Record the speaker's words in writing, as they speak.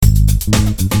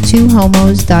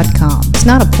twohomos.com. It's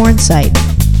not a porn site.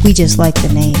 We just like the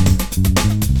name.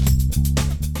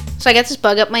 So I got this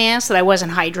bug up my ass that I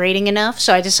wasn't hydrating enough,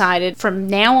 so I decided from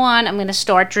now on I'm going to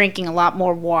start drinking a lot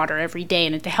more water every day.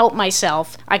 And to help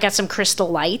myself, I got some Crystal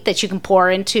Light that you can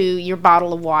pour into your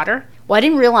bottle of water. Well, I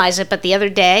didn't realize it, but the other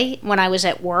day when I was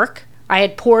at work, I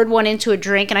had poured one into a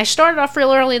drink, and I started off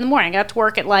real early in the morning. I got to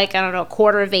work at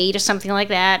 8:45 or something like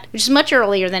that, which is much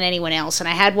earlier than anyone else, and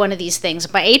I had one of these things.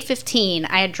 By 8:15,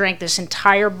 I had drank this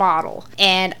entire bottle,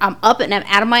 and I'm up and I'm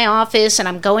out of my office, and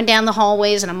I'm going down the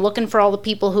hallways, and I'm looking for all the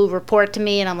people who report to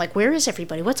me, and I'm like, where is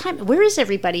everybody? What time? Where is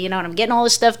everybody? And I'm getting all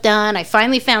this stuff done. I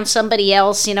finally found somebody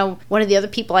else, one of the other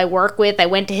people I work with. I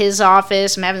went to his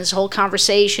office. I'm having this whole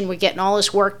conversation. We're getting all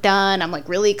this work done. I'm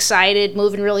really excited,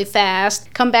 moving really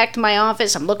fast. Come back to my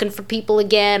office. I'm looking for people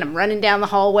again. I'm running down the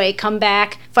hallway, come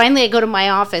back. Finally, I go to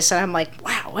my office, and I'm like,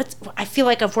 wow, I feel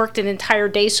like I've worked an entire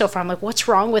day so far. I'm like, what's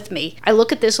wrong with me? I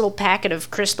look at this little packet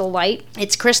of Crystal Light.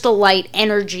 It's Crystal Light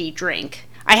energy drink.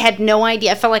 I had no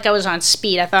idea. I felt like I was on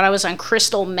speed. I thought I was on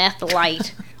crystal meth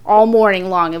light all morning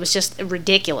long. It was just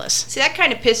ridiculous. See, that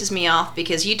kind of pisses me off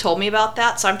because you told me about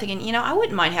that, so I'm thinking, I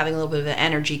wouldn't mind having a little bit of an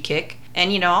energy kick.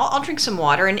 And, I'll drink some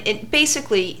water. And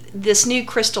basically, this new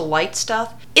Crystal Light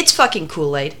stuff, it's fucking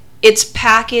Kool-Aid. It's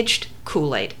packaged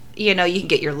Kool-Aid. You can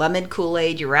get your lemon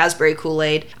Kool-Aid, your raspberry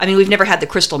Kool-Aid. I mean, we've never had the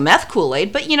crystal meth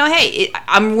Kool-Aid, but, hey,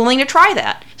 I'm willing to try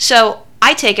that. So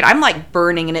I take it, I'm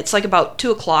burning, and it's about 2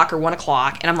 o'clock or 1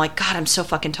 o'clock, and I'm like, God, I'm so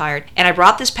fucking tired. And I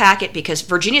brought this packet because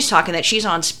Virginia's talking that she's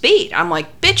on speed. I'm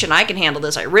like, bitch, and I can handle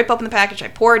this. I rip open the package, I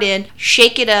pour it in,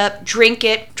 shake it up, drink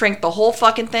the whole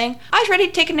fucking thing. I was ready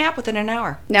to take a nap within an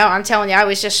hour. No, I'm telling you, I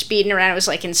was just speeding around. It was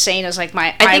insane. It was my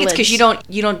eyelids. I think it's because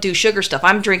you don't do sugar stuff.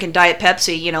 I'm drinking Diet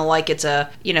Pepsi, like it's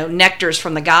nectar's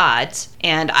from the gods.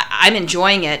 And I'm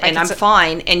enjoying it, and I'm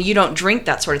fine, and you don't drink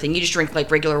that sort of thing. You just drink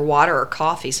regular water or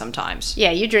coffee sometimes. Yeah,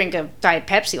 you drink a Diet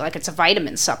Pepsi like it's a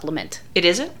vitamin supplement. It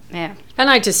isn't? Yeah. And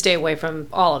I just stay away from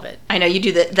all of it. I know, you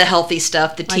do the healthy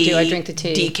stuff, the tea. I drink the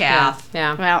tea. Decaf.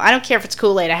 Yeah. Well, I don't care if it's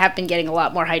Kool-Aid. I have been getting a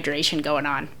lot more hydration going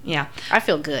on. Yeah. I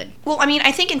feel good. Well, I mean,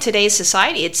 I think in today's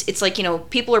society, it's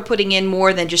people are putting in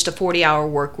more than just a 40-hour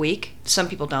work week. Some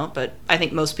people don't, but I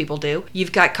think most people do.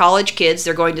 You've got college kids.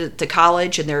 They're going to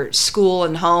college, and their school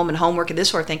and home and homework and this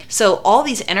sort of thing. So all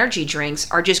these energy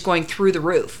drinks are just going through the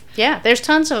roof. Yeah, there's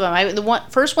tons of them. The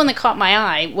first one that caught my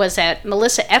eye was that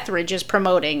Melissa Etheridge is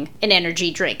promoting an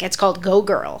energy drink. It's called Go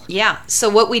Girl. Yeah. So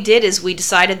what we did is we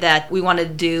decided that we wanted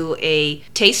to do a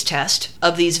taste test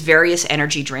of these various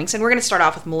energy drinks. And we're going to start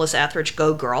off with Melissa Etheridge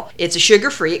Go Girl. It's a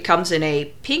sugar-free. It comes in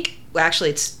a pink. Well, actually,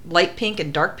 it's light pink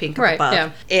and dark pink above.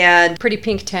 Yeah. And pretty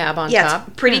pink tab on top. Yeah,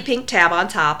 pretty pink tab on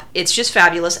top. It's just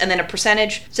fabulous. And then a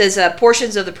percentage says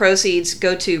portions of the proceeds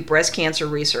go to breast cancer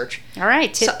research. All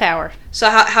right, tip power. So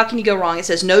how can you go wrong? It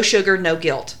says no sugar, no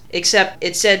guilt. Except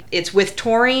it said it's with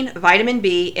taurine, vitamin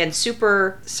B, and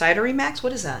super Cideremax.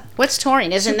 What is that? What's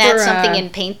taurine? Isn't that something in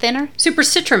paint thinner? Super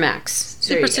Citramax.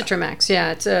 Super Citramax.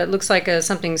 Yeah, it looks like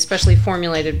something specially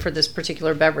formulated for this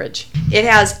particular beverage. It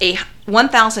has a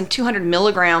 1,200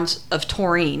 milligrams of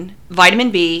taurine,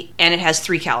 vitamin B, and it has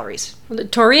 3 calories. Well, the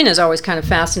taurine is always kind of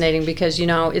fascinating because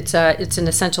it's an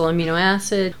essential amino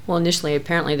acid. Well, initially,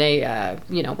 apparently they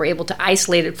were able to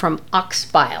isolate it from ox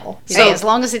bile. So as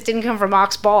long as it didn't come from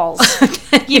ox balls.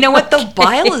 You know what? The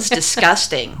bile is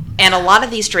disgusting, and a lot of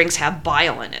these drinks have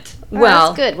bile in it.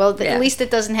 Well, that's good. Well, at least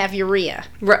it doesn't have urea.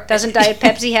 Right. Doesn't Diet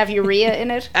Pepsi have urea in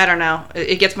it? I don't know.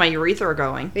 It gets my urethra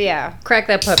going. Yeah. Crack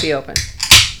that puppy open.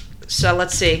 So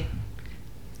let's see.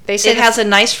 They say it has a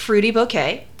nice fruity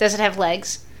bouquet. Does it have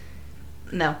legs?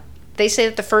 No. They say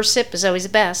that the first sip is always the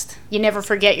best. You never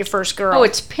forget your first girl. Oh,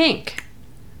 it's pink.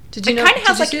 Did you know? It kind of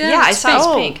has I saw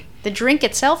it's pink. The drink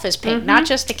itself is pink, not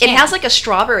just the can. It has a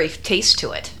strawberry taste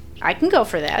to it. I can go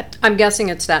for that. I'm guessing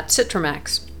it's that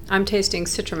Citramax. I'm tasting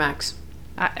Citramax.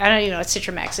 I don't even know what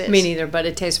Citramax is. Me neither, but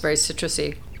it tastes very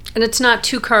citrusy. And it's not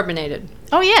too carbonated.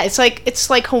 Oh yeah, it's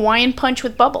like Hawaiian punch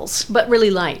with bubbles, but really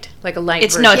light, like a light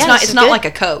version. It's not like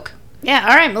a Coke. Yeah,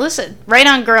 all right, Melissa, right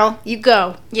on, girl. You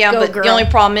go. Yeah, go, but girl. The only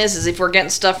problem is if we're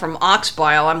getting stuff from ox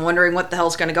bile, I'm wondering what the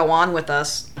hell's going to go on with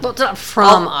us. Well, it's not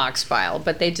from ox bile,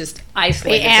 but they just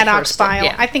isolate. They add ox bile.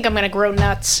 Yeah. I think I'm going to grow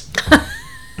nuts.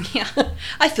 Yeah,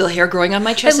 I feel hair growing on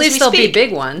my chest. At least they'll be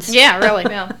big ones. Yeah, really.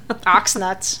 Yeah. Ox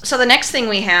nuts. So the next thing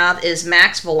we have is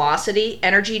Max Velocity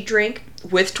energy drink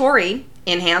with taurine,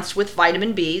 enhanced with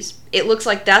vitamin Bs. It looks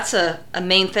like that's a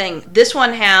main thing. This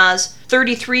one has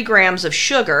 33 grams of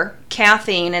sugar,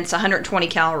 caffeine, and it's 120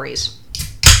 calories.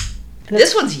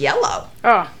 This one's yellow.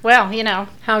 Oh, well,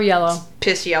 How yellow?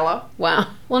 Piss yellow. Wow.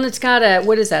 Well, and it's got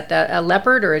what is that? A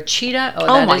leopard or a cheetah? Oh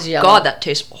that my is yellow. God, that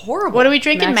tastes horrible. what are we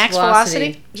drinking? Max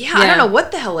Velocity? Yeah, I don't know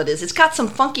what the hell it is. It's got some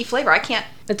funky flavor. I can't.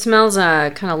 It smells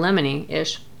kind of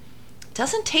lemony-ish.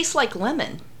 Doesn't taste like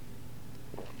lemon.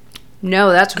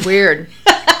 No, that's weird.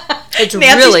 It's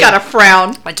Nancy's really got a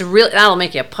frown. It's really that'll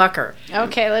make you pucker.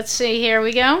 Okay, let's see. Here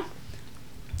we go.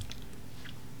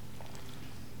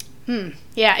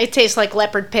 Yeah, it tastes like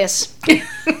leopard piss.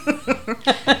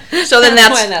 So then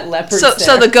that's why that leopard's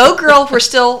so there. the Go Girl,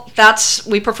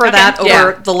 we prefer that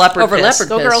over the leopard over piss. leopard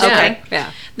Go piss. Girl's yeah. okay.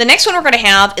 Yeah. The next one we're going to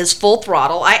have is Full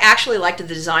Throttle. I actually liked the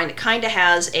design. It kind of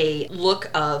has a look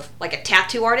of like a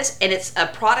tattoo artist, and it's a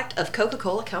product of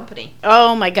Coca-Cola Company.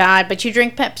 Oh my God! But you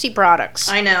drink Pepsi products.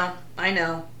 I know.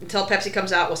 Until Pepsi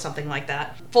comes out with something like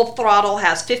that. Full Throttle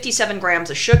has 57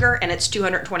 grams of sugar, and it's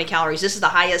 220 calories. This is the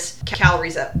highest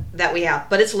calories that we have,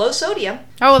 but it's low sodium.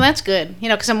 Oh, well, that's good.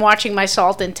 Because I'm watching my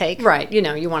salt intake. Right.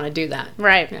 You want to do that.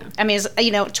 Right. Yeah. I mean,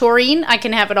 taurine, I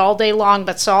can have it all day long,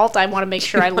 but salt, I want to make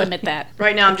sure I limit that.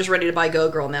 Right now, I'm just ready to buy Go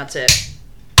Girl, and that's it.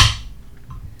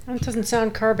 It doesn't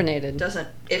sound carbonated. Doesn't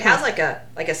it has like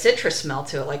a citrus smell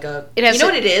to it, It has you know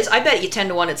what it is? I bet you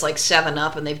 10-1 it's like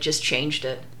 7-Up, and they've just changed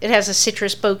it. It has a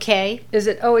citrus bouquet. Is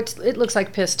it? Oh, it looks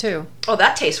like piss too. Oh,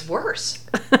 that tastes worse.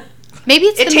 Maybe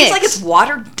it's It the tastes mix. like it's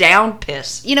watered down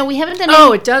piss. We haven't done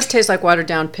Oh, it does taste like watered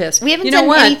down piss. We haven't you know done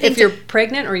what? anything If you're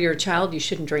pregnant or you're a child, you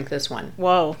shouldn't drink this one.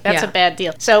 Whoa, that's Yeah. a bad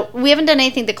deal. So we haven't done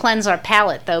anything to cleanse our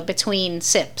palate, though, between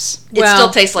sips. It still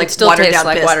tastes like watered down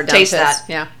piss. Watered down Taste piss. that.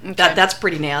 Yeah. That's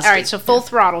pretty nasty. All right, so Full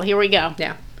Throttle. Here we go.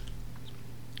 Yeah.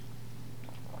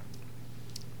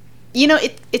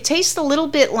 It tastes a little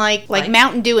bit like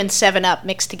Mountain Dew and 7-Up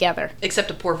mixed together.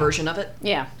 Except a poor version of it.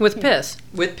 Yeah. With piss.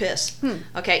 With piss.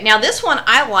 Okay, now this one,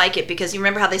 I like it because you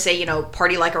remember how they say,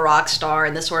 party like a rock star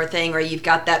and this sort of thing, where you've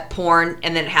got that porn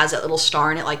and then it has that little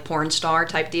star in it, like porn star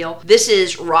type deal. This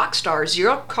is Rockstar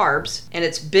Zero Carbs, and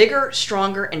it's bigger,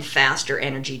 stronger, and faster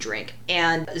energy drink.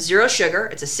 And zero sugar.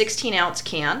 It's a 16-ounce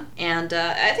can, and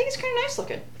I think it's kind of nice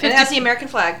looking. And it has the American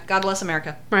flag. God bless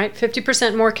America. Right.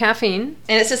 50% more caffeine.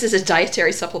 And it says it's a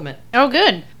dietary supplement. Oh,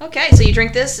 good. Okay, so you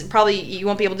drink this, and probably you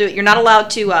won't be able to do it. You're not allowed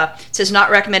to, it says not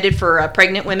recommended for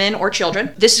pregnant women or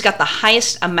children. This has got the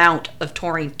highest amount of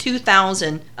taurine,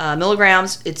 2,000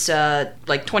 milligrams. It's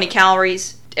like 20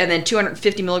 calories, and then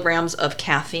 250 milligrams of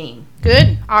caffeine.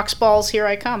 Good. Ox balls, here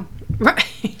I come.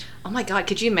 Right. Oh my God,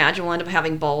 could you imagine we'll end up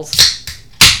having balls?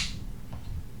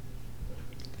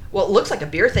 Well, it looks like a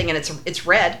beer thing, and it's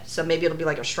red, so maybe it'll be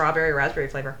like a strawberry or raspberry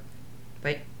flavor.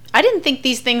 Wait. I didn't think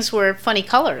these things were funny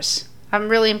colors. I'm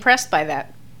really impressed by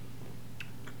that.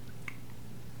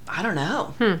 I don't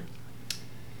know.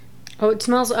 Oh, it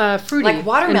smells fruity. Like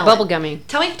watermelon. And bubblegummy.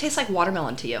 Tell me if it tastes like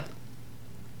watermelon to you.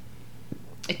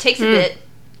 It takes a bit.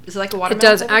 Is it like a watermelon? It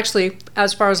does. flavor? Actually,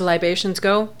 as far as libations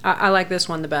go, I like this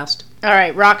one the best. All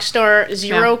right, Rockstar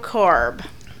Zero Carb.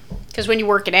 Because when you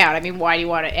work it out, why do you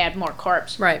want to add more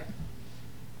carbs? Right.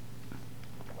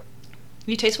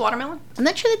 You taste watermelon? I'm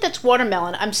not sure that's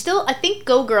watermelon. I think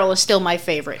Go Girl is still my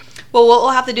favorite. Well, what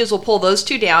we'll have to do is we'll pull those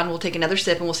two down. We'll take another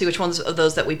sip, and we'll see which ones of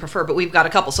those that we prefer. But we've got a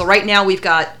couple. So right now we've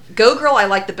got Go Girl. I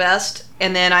like the best,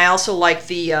 and then I also like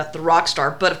the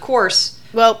Rockstar. But of course,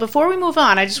 Well, before we move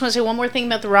on, I just want to say one more thing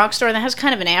about the Rockstar. That has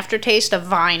kind of an aftertaste of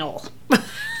vinyl.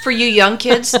 for you young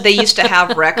kids, they used to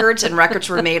have records, and records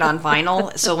were made on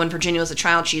vinyl. So when Virginia was a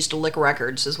child, she used to lick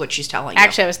records, is what she's telling you.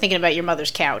 Actually, I was thinking about your mother's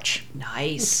couch.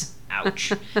 Nice.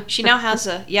 Ouch. She now has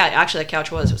actually that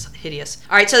couch was hideous.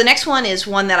 All right, so the next one is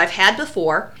one that I've had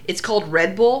before. It's called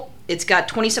Red Bull. It's got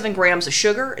 27 grams of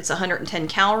sugar. It's 110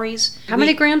 calories. How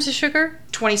many grams of sugar?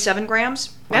 27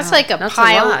 grams. That's like a that's a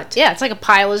pile. lot. Yeah, it's like a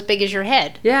pile as big as your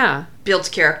head. Yeah. Builds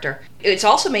character. It's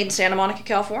also made in Santa Monica,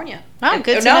 California. Oh, And-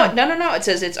 good to no, know. No. It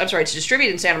says it's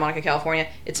distributed in Santa Monica, California.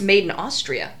 It's made in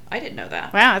Austria. I didn't know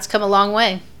that. Wow, it's come a long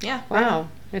way. Yeah. Wow.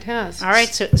 It has. All right,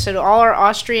 so to all our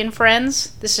Austrian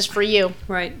friends, this is for you.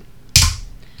 Right.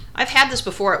 I've had this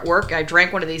before at work. I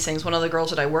drank one of these things. One of the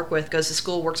girls that I work with goes to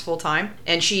school, works full time,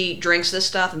 and she drinks this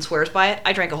stuff and swears by it.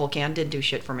 I drank a whole can. Didn't do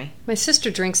shit for me. My sister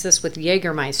drinks this with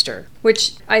Jägermeister,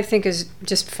 which I think is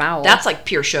just foul. That's like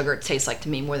pure sugar. It tastes like to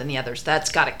me more than the others. That's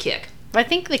got a kick. I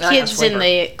think the That has kids in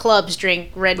flavor. the clubs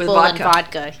drink Red With Bull vodka. and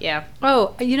vodka. Yeah.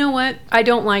 Oh, you know what? I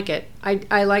don't like it.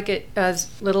 I like it as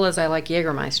little as I like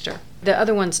Jägermeister. The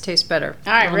other ones taste better.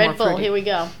 All right, Red Bull. Here we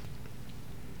go.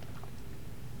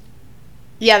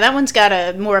 Yeah, that one's got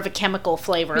a more of a chemical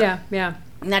flavor. Yeah.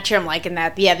 I'm not sure I'm liking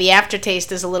that. Yeah, the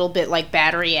aftertaste is a little bit like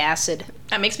battery acid.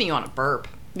 That makes me want to burp.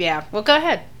 Yeah. Well, go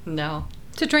ahead. No.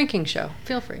 It's a drinking show.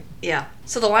 Feel free. Yeah.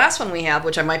 So the last one we have,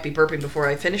 which I might be burping before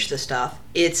I finish this stuff,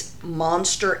 it's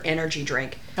Monster Energy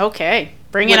Drink. Okay,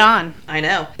 bring it on. I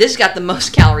know. This has got the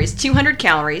most calories, 200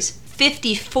 calories,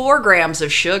 54 grams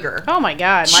of sugar. Oh my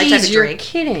God. My type of You're drink.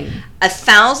 kidding.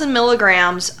 1,000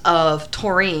 milligrams of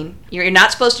taurine. You're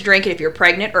not supposed to drink it if you're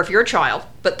pregnant or if you're a child.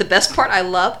 But the best part I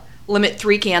love, limit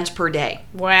 3 cans per day.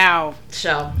 Wow.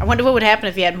 So I wonder what would happen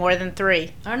if you had more than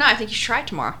 3. I don't know. I think you should try it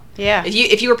tomorrow. Yeah.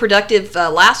 If you were productive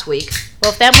last week.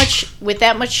 Well, with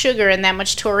that much sugar and that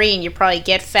much taurine, you probably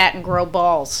get fat and grow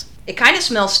balls. It kind of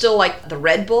smells still like the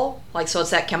Red Bull, like so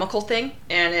it's that chemical thing,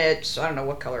 and it's I don't know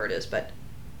what color it is, but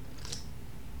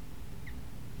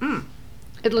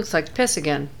It looks like piss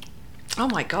again. oh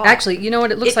my god! Actually, you know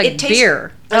what? It looks like it tastes-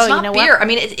 beer. It's Oh, you not know beer. what? I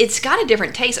mean, it's got a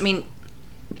different taste. I mean,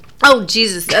 Oh,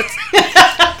 Jesus.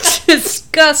 That's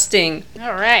disgusting.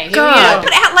 All right. Here God. we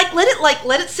but go.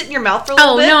 let it sit in your mouth for a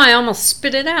little Oh, bit. no, I almost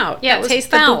spit it out. Yeah, That was taste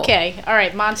foul. the bouquet. All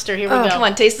right, Monster, here we Oh, go. come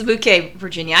on, taste the bouquet,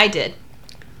 Virginia. I did.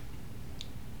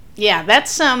 Yeah,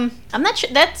 that's I'm not sure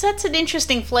that's an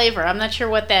interesting flavor. I'm not sure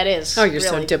what that is. Oh, you're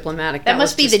so really. diplomatic. That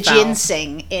must was be the just foul.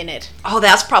 ginseng in it. Oh,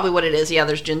 that's probably what it is. Yeah,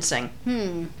 there's ginseng.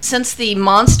 Since the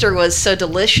Monster was so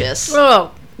delicious.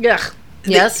 Oh, yuck.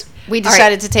 Yes. We All right.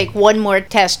 decided to take one more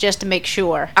test just to make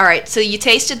sure. All right, so you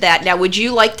tasted that. Now, would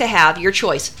you like to have your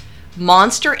choice?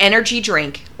 Monster Energy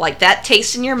drink, like that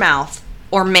taste in your mouth,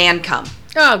 or Man Cum?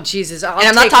 Oh, Jesus. And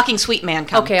I'm not talking sweet Man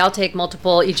Cum. Okay, I'll take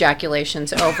multiple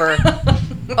ejaculations over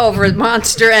over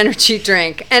Monster Energy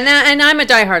drink. And I'm a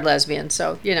diehard lesbian,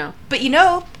 so, you know. But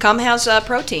cum has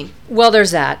protein. Well,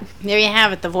 there's that. There you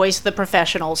have it, the voice of the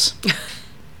professionals.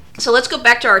 So let's go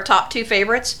back to our top 2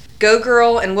 favorites. Go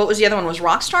Girl, and what was the other one? Was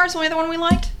Rockstar is the other one we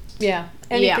liked? Yeah.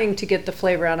 Anything to get the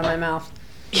flavor out of my mouth.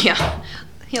 Yeah.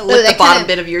 Lick that the bottom kinda-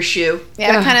 bit of your shoe.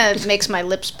 Yeah, it kind of makes my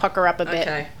lips pucker up a bit.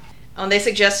 Okay. They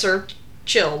suggest served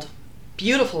chilled.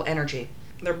 Beautiful energy.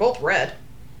 They're both red.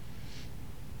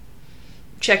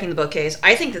 Checking the bouquets.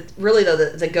 I think that really, though,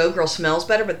 the Go Girl smells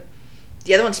better, but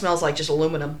the other one smells like just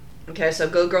aluminum. Okay, so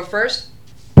Go Girl first.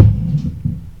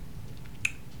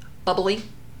 Bubbly.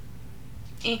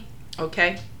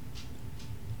 Okay.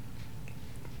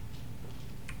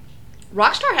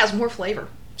 Rockstar has more flavor.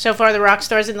 So far, the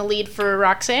Rockstar's in the lead for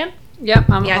Roxanne. Yep,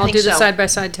 Yeah, I I'll think do the so.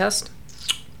 side-by-side test.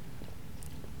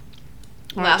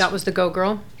 All right, Last- that was the Go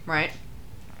Girl. Right.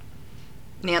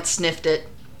 Nance sniffed it.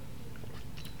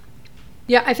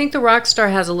 Yeah, I think the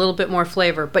Rockstar has a little bit more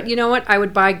flavor. But you know what? I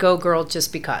would buy Go Girl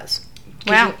just because.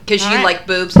 Wow. Because All you right. like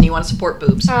boobs and you want to support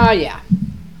boobs. Oh, yeah.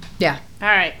 Yeah. All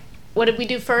right. What did we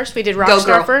do first? We did Go Rockstar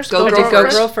Girl. first? Go I Girl did Go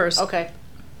first? Girl first. Okay.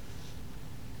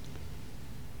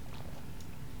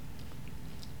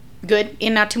 Good.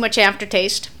 And not too much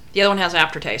aftertaste. The other one has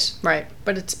aftertaste. Right.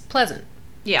 But it's pleasant,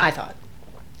 Yeah. I thought.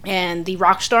 And the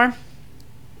Rockstar?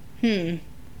 You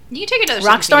can take another sip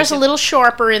if you Rockstar's need a to. little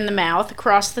sharper in the mouth,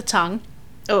 across the tongue.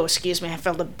 Oh, excuse me. I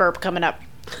felt a burp coming up.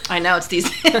 I know, it's these.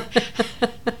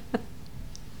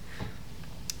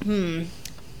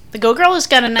 The Go Girl has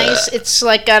got a nice, it's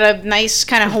like got a nice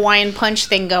kind of Hawaiian punch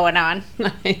thing going on.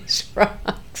 Nice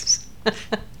rocks.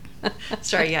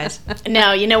 Sorry, guys.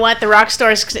 No, you know what? The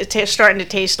Rockstar is starting to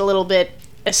taste a little bit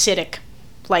acidic,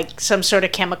 like some sort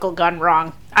of chemical gone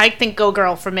wrong. I think Go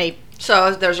Girl for me.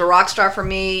 So there's a rock star for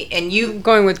me, and you.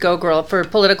 Going with Go Girl for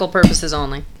political purposes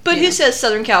only. But who says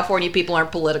Southern California people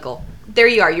aren't political? There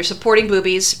you are. You're supporting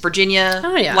boobies. Virginia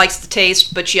Oh, yeah. likes the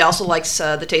taste, but she also likes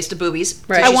the taste of boobies.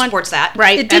 Right. So I she want- supports that.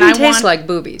 Right. It and didn't I taste want- like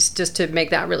boobies, just to make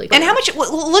that really clear. And how much?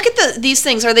 Look at these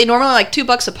things. Are they normally like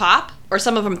 $2 a pop, or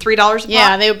some of them $3 a Yeah,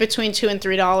 pop? they were between $2 and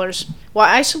 $3. Well,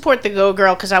 I support the Go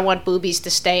Girl because I want boobies to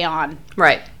stay on.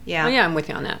 Right. Yeah. Oh, yeah, I'm with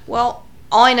you on that. Well,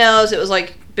 all I know is it was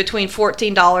like between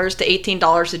 $14 to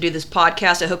 $18 to do this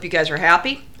podcast. I hope you guys are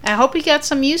happy. I hope we got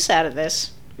some use out of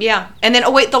this. Yeah. And then,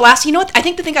 oh wait, the last, you know what? I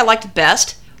think the thing I liked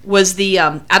best was the,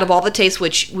 out of all the tastes,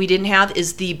 which we didn't have,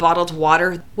 is the bottled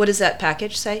water. What does that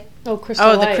package say? Oh, Crystal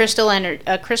Oh, Light.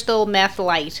 the Crystal Meth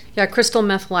Light. Yeah, Crystal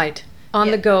Meth Light. On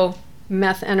Yeah. the go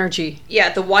meth energy.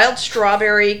 Yeah, the wild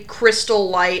strawberry crystal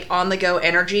light on the go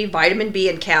energy, vitamin B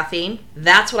and caffeine.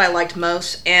 That's what I liked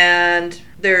most. And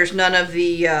there's none of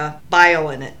the bio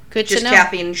in it. Good to Just know.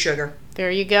 caffeine and sugar. There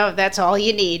you go. That's all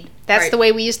you need. That's Right. the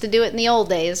way we used to do it in the old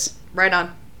days. Right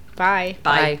on. Bye.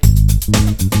 Bye.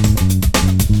 Bye.